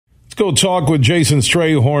go talk with Jason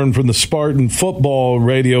Strayhorn from the Spartan Football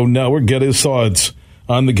Radio Network. Get his thoughts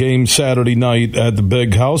on the game Saturday night at the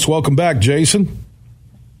Big House. Welcome back, Jason.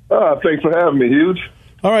 Thanks for having me, Huge.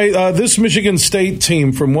 All right, this Michigan State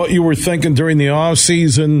team, from what you were thinking during the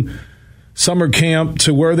offseason, summer camp,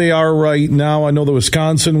 to where they are right now, I know the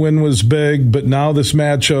Wisconsin win was big, but now this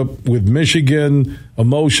matchup with Michigan,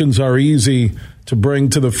 emotions are easy to bring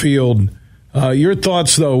to the field. Your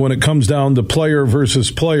thoughts, though, when it comes down to player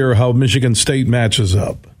versus player, how Michigan State matches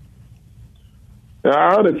up?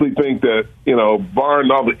 I honestly think that,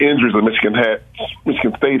 barring all the injuries that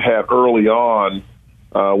Michigan State had early on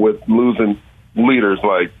with losing leaders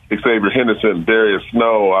like Xavier Henderson, Darius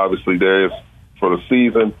Snow, obviously Darius for the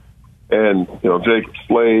season, and, Jacob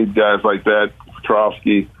Slade, guys like that,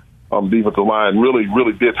 Petrovsky on the defensive line really,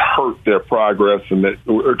 really did hurt their progress, and that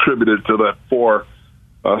attributed to that 4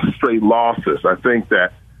 straight losses. I think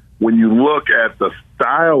that when you look at the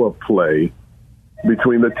style of play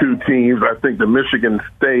between the two teams, I think the Michigan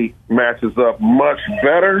State matches up much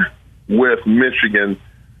better with Michigan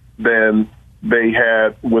than they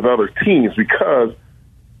had with other teams, because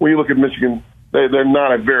when you look at Michigan, they're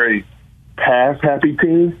not a very pass-happy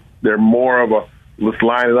team. They're more of a let's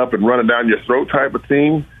line it up and run it down your throat type of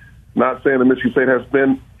team. Not saying that Michigan State has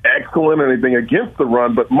been excellent or anything against the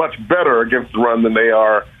run, but much better against the run than they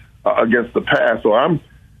are against the pass. So I'm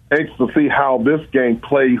anxious to see how this game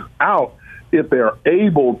plays out if they're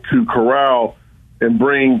able to corral and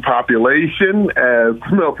bring population, as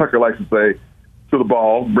Mel Tucker likes to say, to the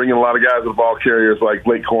ball, bringing a lot of guys as ball carriers like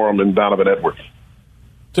Blake Corum and Donovan Edwards.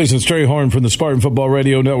 Jason Strayhorn from the Spartan Football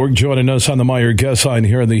Radio Network joining us on the Meyer guest line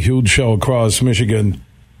here on the Huge Show across Michigan.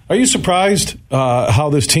 Are you surprised how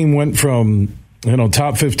this team went from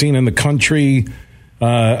top 15 in the country?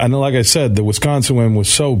 And like I said, the Wisconsin win was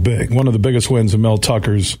so big, one of the biggest wins in Mel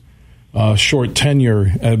Tucker's short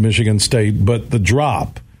tenure at Michigan State. But the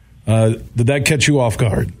drop, did that catch you off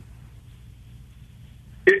guard?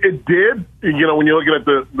 It did, when you're looking at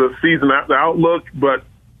the season, the outlook, but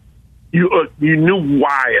you knew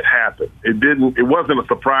why it happened. It wasn't a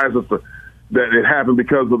surprise that it happened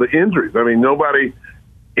because of the injuries. I mean, nobody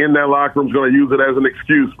in that locker room is going to use it as an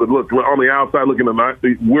excuse. But look, on the outside looking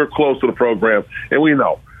at, we're close to the program, and we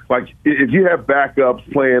know. Like, if you have backups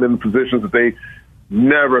playing in positions that they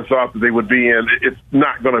never thought that they would be in, it's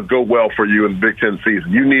not going to go well for you in the Big Ten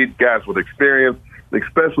season. You need guys with experience,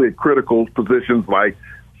 especially at critical positions like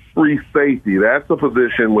free safety. That's a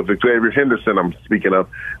position with Xavier Henderson I'm speaking of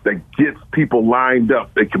that gets people lined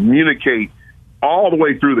up. They communicate all the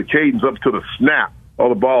way through the cadence up to the snap of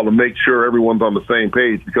the ball to make sure everyone's on the same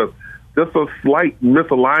page, because just a slight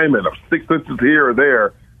misalignment of 6 inches here or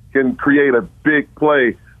there can create a big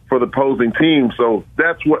play for the opposing team. So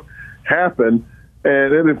that's what happened,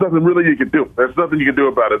 and there's nothing really you can do. There's nothing you can do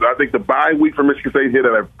about it. I think the bye week for Michigan State hit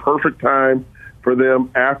at a perfect time for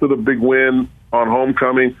them after the big win on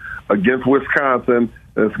homecoming against Wisconsin.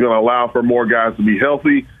 And it's going to allow for more guys to be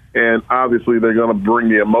healthy, and obviously they're going to bring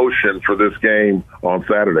the emotion for this game on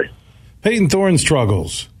Saturday. Peyton Thorne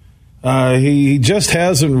struggles. He just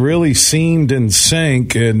hasn't really seemed in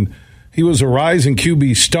sync, and he was a rising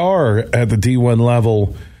QB star at the D1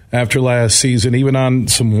 level after last season, even on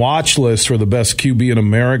some watch lists for the best QB in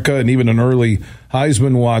America and even an early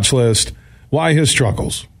Heisman watch list. Why his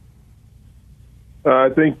struggles? I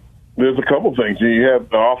think there's a couple things. You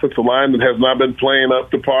have the offensive line that has not been playing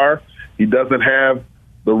up to par. He doesn't have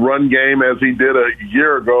the run game as he did a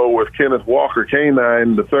year ago with Kenneth Walker,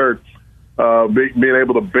 K9, the third, being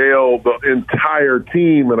able to bail the entire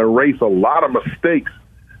team and erase a lot of mistakes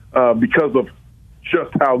because of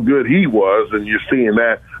just how good he was, and you're seeing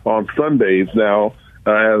that on Sundays now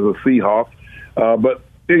as a Seahawk. But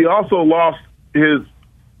he also lost his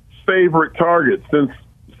favorite target since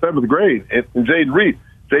 7th grade, and Jaden Reed.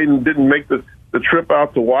 Jaden didn't make the trip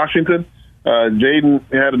out to Washington. Jaden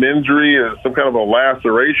had an injury, some kind of a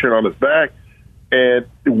laceration on his back, and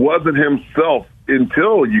it wasn't himself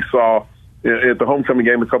until you saw at the homecoming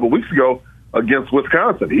game a couple of weeks ago against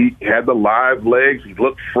Wisconsin. He had the live legs. He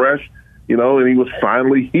looked fresh, and he was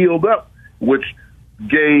finally healed up, which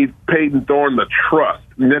gave Peyton Thorne the trust.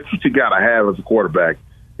 And that's what you got to have as a quarterback.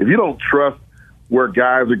 If you don't trust where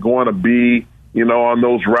guys are going to be, on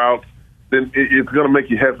those routes, then it's going to make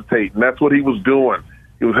you hesitate. And that's what he was doing.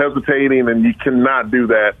 He was hesitating, and you cannot do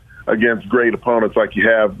that against great opponents like you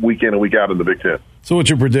have week in and week out in the Big Ten. So what's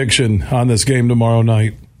your prediction on this game tomorrow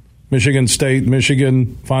night? Michigan State,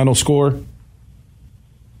 Michigan, final score?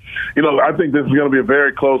 I think this is going to be a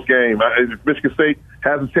very close game. If Michigan State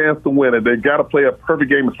has a chance to win it, they've got to play a perfect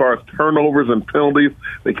game as far as turnovers and penalties.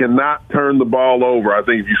 They cannot turn the ball over. I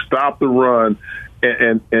think if you stop the run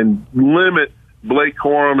and limit Blake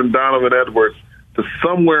Corum and Donovan Edwards to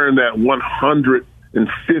somewhere in that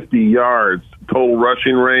 150 yards total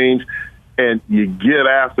rushing range, and you get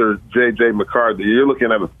after J.J. McCarthy, you're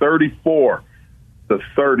looking at a 34-30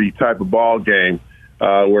 type of ball game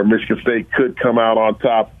where Michigan State could come out on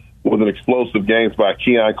top with an explosive games by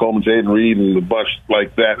Keon Coleman, Jaden Reed, and a bunch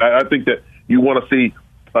like that. I think that you want to see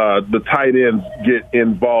the tight ends get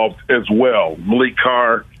involved as well, Malik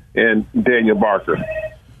Carr and Daniel Barker.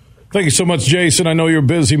 Thank you so much, Jason. I know you're a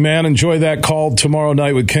busy, man. Enjoy that call tomorrow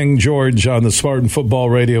night with King George on the Spartan Football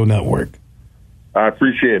Radio Network. I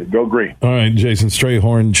appreciate it. Go Green. All right, Jason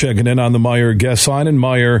Strayhorn checking in on the Meyer guest line. And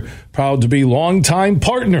Meyer, proud to be longtime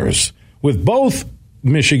partners with both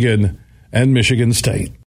Michigan and Michigan State.